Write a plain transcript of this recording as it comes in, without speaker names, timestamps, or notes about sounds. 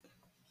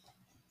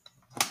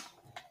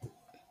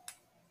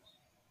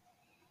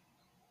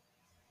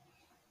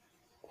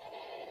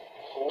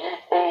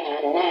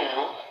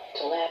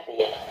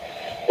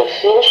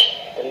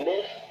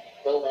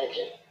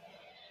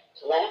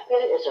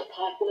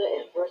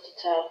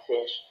versatile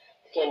fish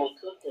that can be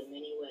cooked in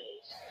many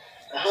ways.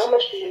 But how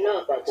much do you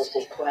know about this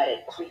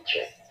aquatic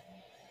creature?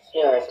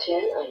 Here are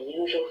 10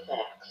 unusual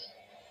facts.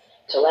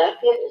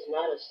 Tilapia is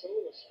not a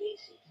single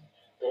species,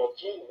 but a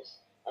genus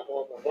of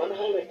over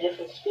 100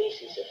 different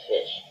species of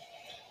fish.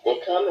 They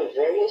come in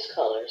various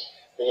colors,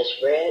 such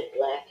as red,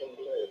 black, and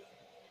blue.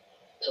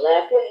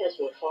 Tilapia has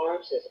been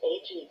farmed since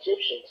ancient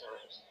Egyptian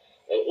times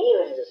and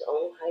even has its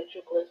own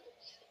hieroglyphic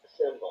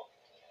symbol.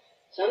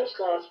 Some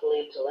scholars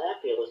believe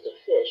tilapia was the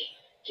fish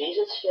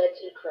Jesus fed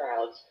to the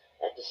crowds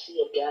at the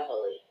Sea of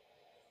Galilee.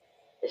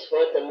 It's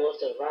one of the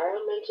most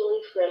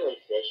environmentally friendly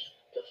fish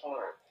to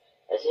farm,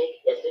 as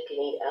it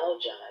can eat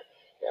algae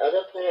and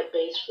other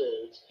plant-based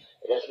foods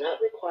and does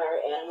not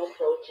require animal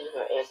protein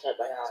or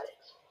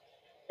antibiotics.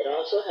 It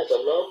also has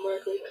a low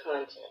mercury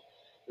content,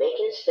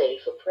 making it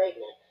safe for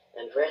pregnant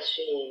and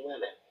breastfeeding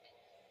women.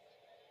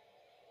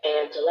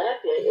 And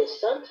tilapia is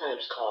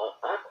sometimes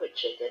called aqua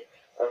chicken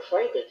or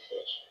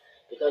frankenfish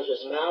because of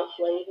its mild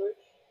flavor,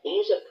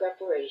 ease of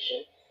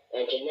preparation,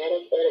 and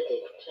genetic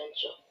editing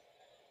potential.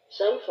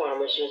 Some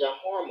farmers use a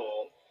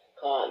hormone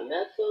called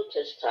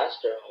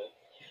methyltestosterone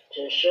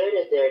to ensure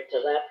that their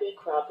tilapia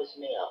crop is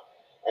male,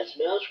 as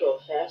males grow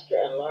faster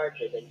and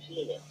larger than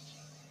females.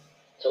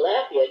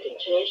 Tilapia can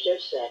change their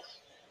sex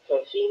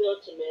from female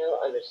to male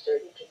under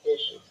certain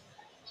conditions,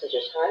 such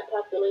as high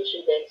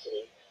population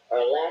density or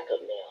lack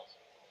of males.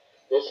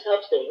 This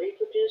helps them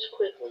reproduce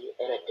quickly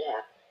and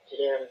adapt to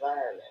their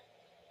environment.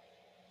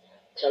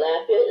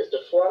 Tilapia is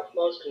the fourth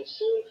most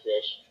consumed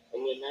fish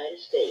in the United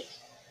States,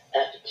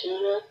 after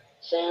tuna,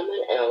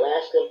 salmon, and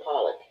Alaskan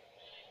pollock.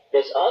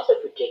 It is also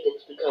predicted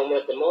to become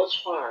one of the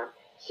most farmed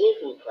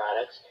seafood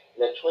products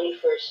in the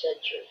 21st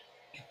century.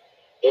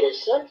 It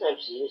is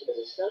sometimes used as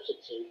a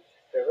substitute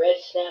for red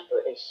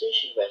snapper in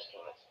sushi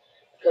restaurants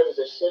because of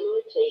the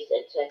similar taste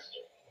and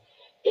texture.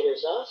 It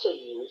is also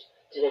used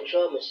to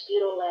control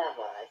mosquito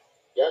larvae,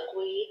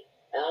 duckweed,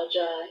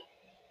 algae,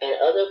 and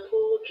other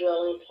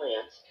pool-dwelling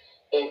plants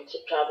in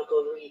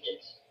tropical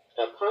regions,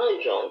 or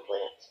pond-dwelling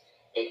plants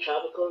in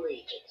tropical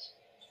regions.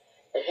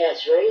 It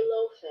has very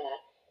low fat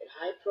and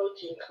high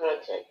protein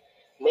content,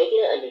 making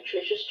it a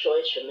nutritious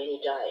choice for many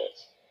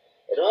diets.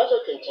 It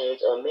also contains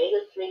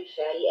omega-3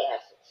 fatty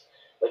acids,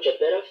 which are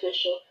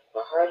beneficial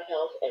for heart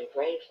health and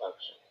brain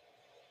function.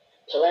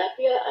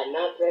 Tilapia are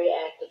not very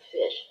active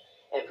fish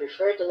and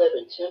prefer to live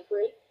in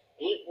temperate,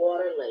 deep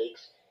water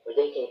lakes where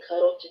they can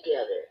cuddle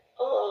together.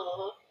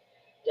 Aww.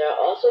 They are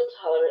also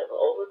tolerant of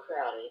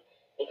overcrowding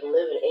and can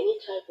live in any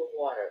type of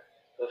water,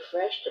 from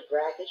fresh to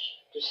brackish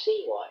to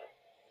seawater.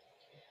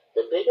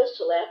 The biggest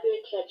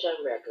tilapia catch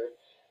on record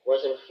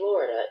was in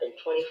Florida in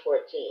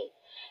 2014,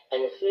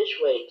 and the fish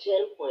weighed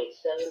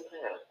 10.7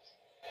 pounds.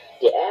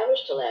 The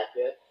average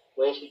tilapia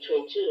weighs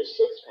between 2 to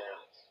 6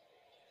 pounds.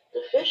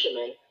 The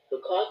fisherman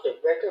who caught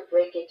the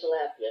record-breaking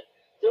tilapia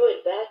threw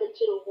it back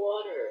into the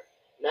water,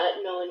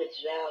 not knowing its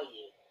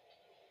value.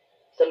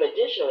 Some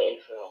additional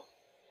info.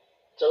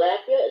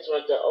 Tilapia is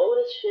one of the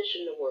oldest fish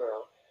in the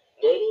world,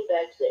 dating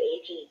back to the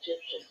ancient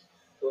Egyptians,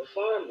 who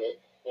farmed it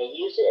and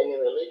used it in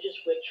their religious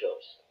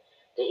rituals.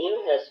 They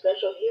even had a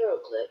special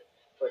hieroglyph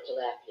for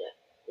tilapia,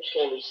 which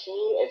can be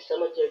seen in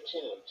some of their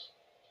tombs.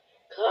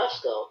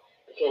 Costco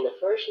became the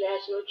first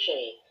national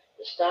chain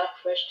to stock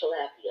fresh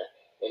tilapia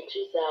in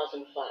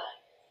 2005.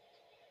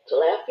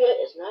 Tilapia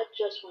is not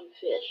just one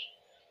fish,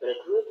 but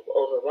a group of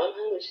over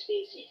 100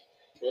 species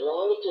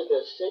belonging to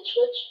the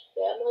cichlid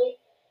family,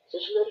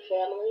 Cichlid.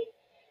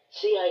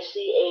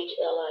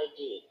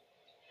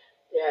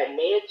 They are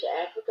native to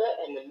Africa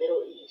and the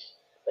Middle East,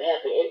 but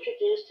have been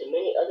introduced to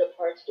many other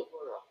parts of the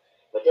world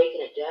where they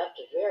can adapt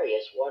to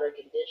various water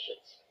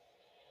conditions.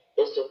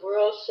 It's the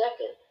world's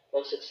second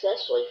most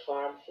successfully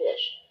farmed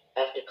fish,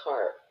 after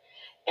carp,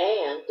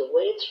 and the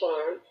way it's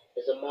farmed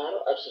is a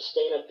model of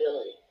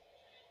sustainability.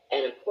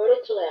 And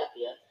imported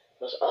tilapia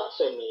must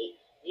also meet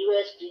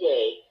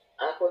USDA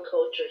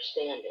aquaculture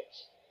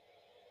standards.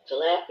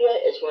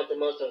 Tilapia is one of the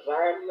most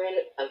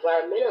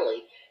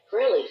environmentally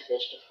friendly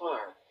fish to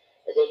farm,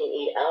 as they can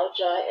eat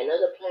algae and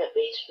other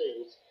plant-based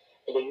foods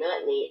and do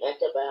not need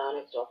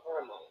antibiotics or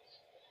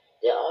hormones.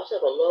 They also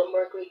have a low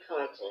mercury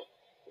content,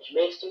 which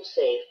makes them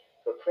safe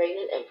for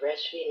pregnant and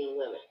breastfeeding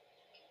women.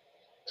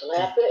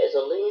 Tilapia is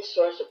a lean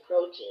source of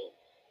protein,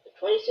 with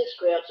 26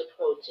 grams of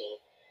protein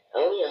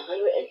and only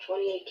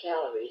 128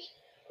 calories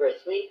per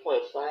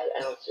 3.5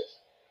 ounces,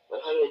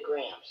 100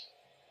 grams.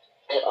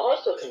 It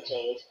also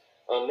contains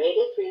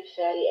omega-3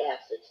 fatty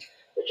acids,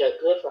 which are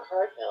good for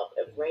heart health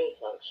and brain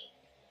function.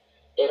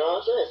 It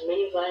also has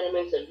many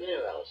vitamins and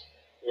minerals,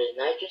 such as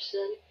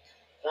nitrogen,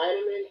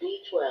 vitamin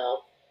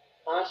B12,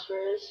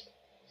 phosphorus,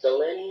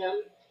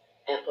 selenium,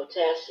 and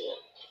potassium.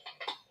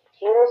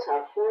 Here's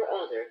how 4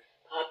 other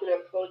popular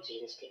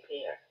proteins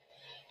compare.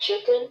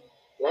 Chicken,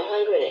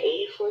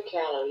 184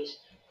 calories,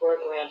 4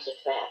 grams of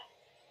fat.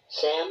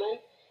 Salmon,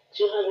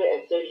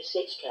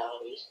 236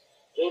 calories,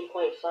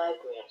 3.5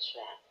 grams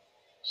fat.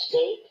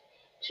 Steak,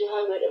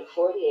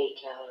 248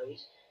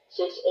 calories,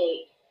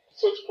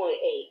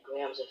 6.8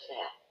 grams of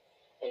fat.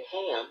 And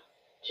ham,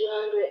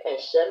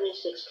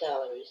 276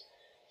 calories,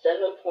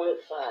 7.5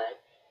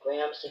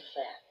 grams of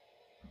fat.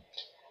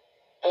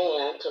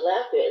 And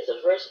tilapia is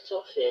a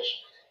versatile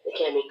fish that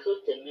can be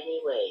cooked in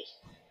many ways,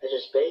 such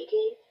as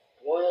baking,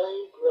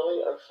 boiling,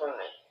 grilling, or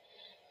frying.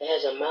 It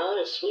has a mild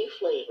and sweet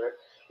flavor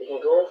that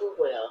can go over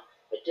well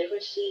with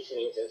different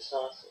seasonings and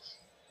sauces.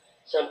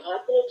 Some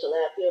popular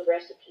tilapia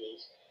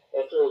recipes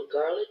include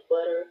garlic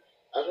butter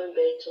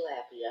oven-baked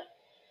tilapia,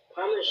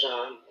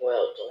 Parmesan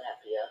boiled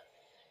tilapia,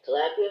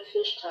 tilapia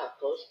fish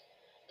tacos,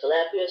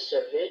 tilapia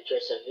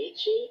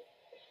ceviche,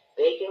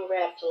 bacon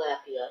wrapped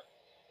tilapia,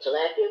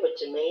 tilapia with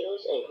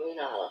tomatoes and green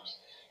olives,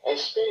 and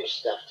spinach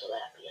stuffed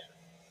tilapia.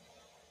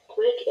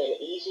 Quick and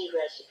easy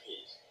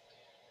recipes.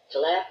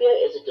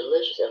 Tilapia is a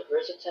delicious and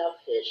versatile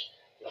fish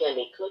that can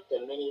be cooked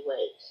in many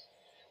ways.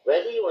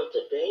 Whether you want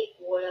to bake,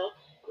 boil,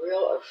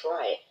 grill, or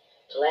fry it,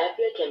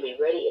 tilapia can be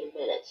ready in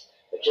minutes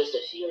with just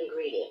a few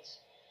ingredients.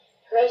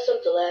 Here are some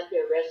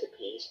tilapia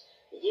recipes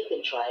that you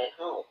can try at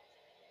home.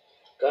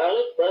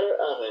 Garlic butter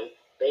oven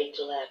baked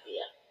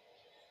tilapia.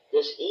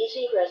 This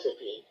easy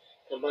recipe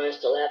combines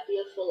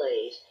tilapia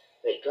fillets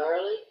with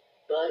garlic,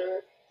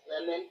 butter,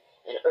 lemon,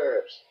 and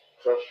herbs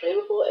for a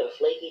flavorful and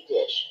flaky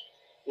dish.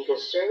 You can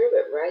serve it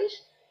with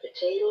rice,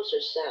 potatoes,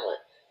 or salad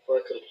for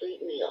a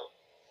complete meal.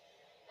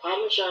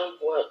 Parmesan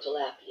boiled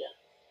tilapia.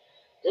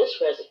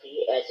 This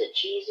recipe adds a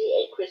cheesy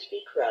and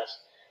crispy crust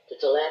to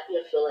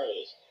tilapia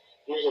fillets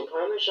using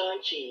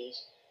Parmesan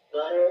cheese,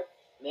 butter,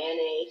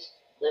 mayonnaise,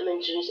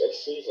 lemon juice, and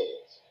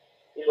seasonings.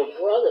 You can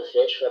broil the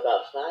fish for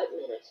about 5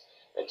 minutes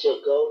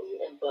until golden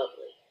and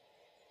bubbly.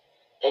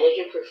 And if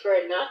you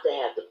prefer not to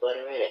have the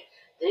butter in it,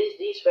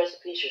 these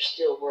recipes should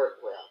still work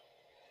well.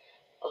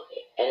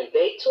 Okay, and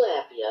baked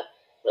tilapia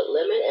with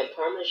lemon and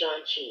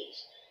Parmesan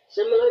cheese,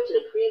 similar to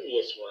the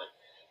previous one,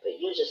 but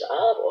uses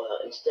olive oil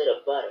instead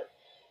of butter,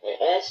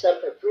 and add some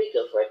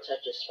paprika for a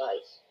touch of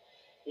spice.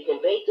 You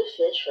can bake the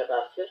fish for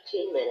about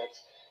 15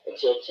 minutes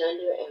until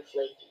tender and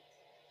flaky.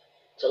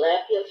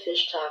 Tilapia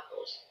fish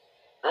tacos.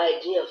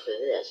 Ideal for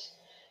this.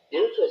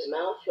 Due to its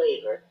mild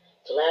flavor,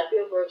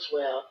 tilapia works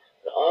well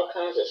with all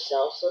kinds of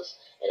salsas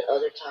and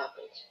other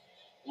toppings.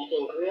 You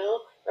can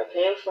grill or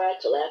pan-fry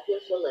tilapia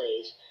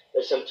fillets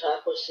with some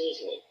taco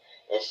seasoning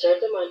and serve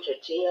them on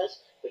tortillas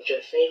with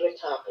your favorite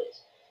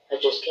toppings,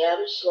 such as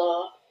cabbage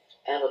slaw,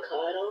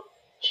 avocado,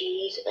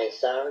 cheese, and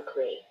sour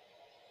cream.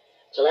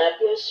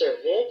 Tilapia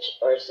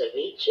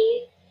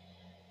ceviche.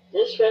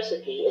 This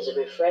recipe is a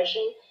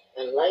refreshing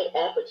and light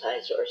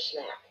appetizer or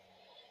snack.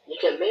 You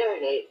can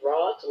marinate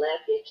raw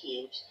tilapia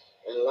cubes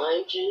in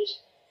lime juice,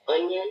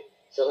 onion,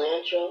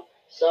 cilantro,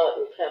 salt,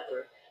 and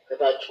pepper for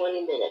about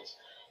 20 minutes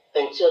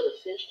until the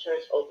fish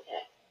turns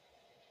opaque,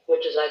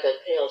 which is like a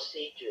pale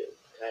see-through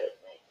kind of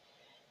thing.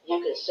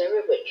 You can serve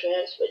it with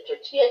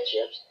tortilla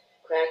chips,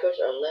 crackers,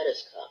 or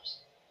lettuce cups.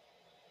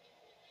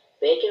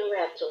 Bacon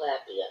wrapped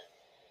tilapia.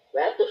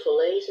 Wrap the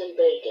fillets in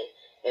bacon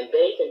and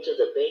bake until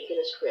the bacon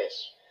is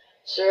crisp.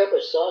 Serve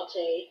with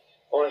sauteed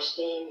or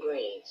steamed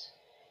greens.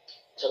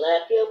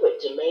 Tilapia with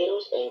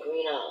tomatoes and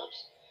green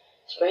olives.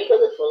 Sprinkle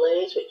the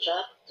fillets with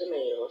chopped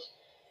tomatoes,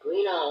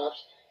 green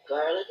olives,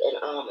 garlic, and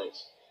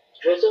almonds.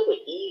 Drizzle with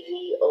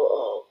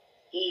EVOO,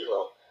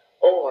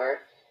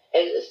 or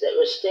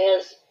which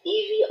stands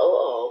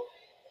EVOO,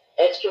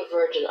 extra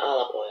virgin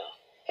olive oil,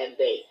 and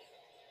bake.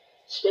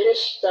 Spinach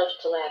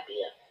stuffed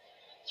tilapia.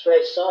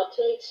 Spread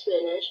sauteed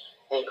spinach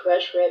and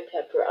crushed red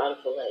pepper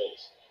on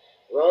fillets.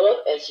 Roll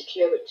up and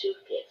secure with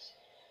toothpicks.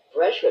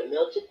 Brush with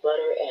melted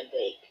butter and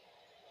bake.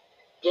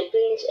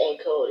 Dippings and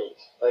coatings,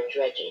 or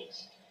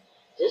dredgings.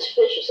 This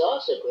fish is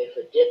also great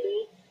for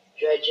dipping,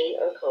 dredging,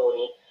 or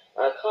coating,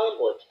 or a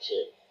combo of the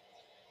two.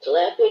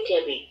 Tilapia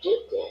can be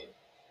dipped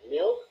in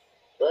milk,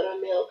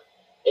 buttermilk,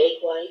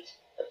 egg whites,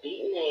 a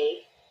beaten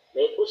egg,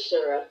 maple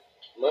syrup,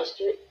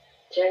 mustard,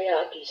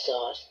 teriyaki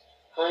sauce,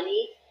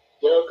 honey,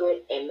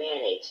 yogurt, and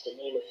mayonnaise, to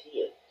name a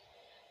few.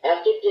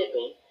 After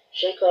dipping,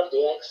 shake off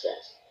the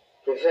excess.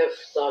 Prevent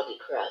soggy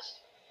crust.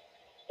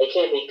 It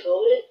can be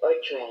coated or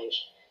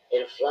drenched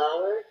in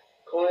flour,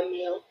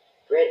 cornmeal,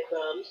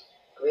 breadcrumbs,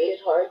 grated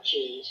hard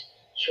cheese,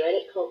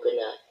 shredded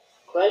coconut,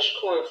 crushed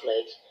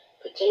cornflakes,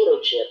 potato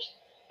chips,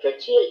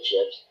 tortilla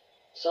chips,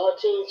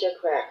 saltines or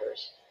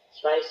crackers,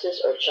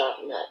 spices, or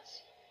chopped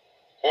nuts.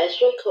 As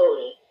your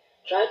coating,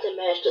 try to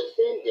match the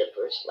thin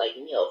dippers, like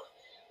milk,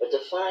 with the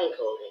fine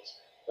coatings,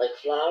 like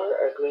flour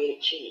or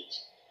grated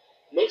cheese.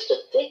 Mix the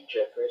thick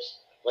drippers,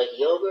 like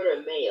yogurt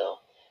or mayo,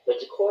 with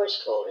the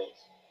coarse coatings,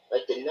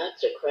 like the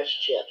nuts or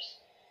crushed chips.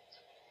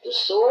 The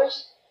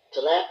source,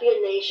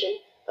 Tilapia Nation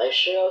by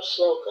Cheryl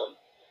Slocum.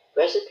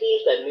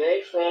 Recipes by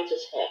Mary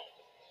Frances Heck.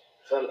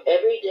 From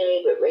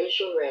Everyday with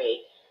Rachel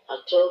Ray,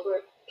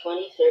 October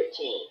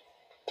 2013.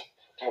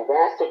 And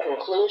that's the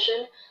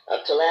conclusion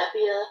of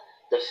Tilapia,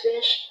 the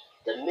fish,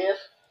 the myth,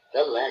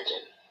 the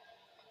legend.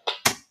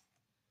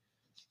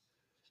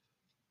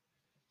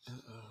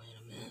 Wait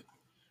a minute.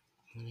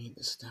 I need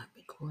to stop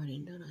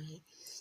recording, don't I?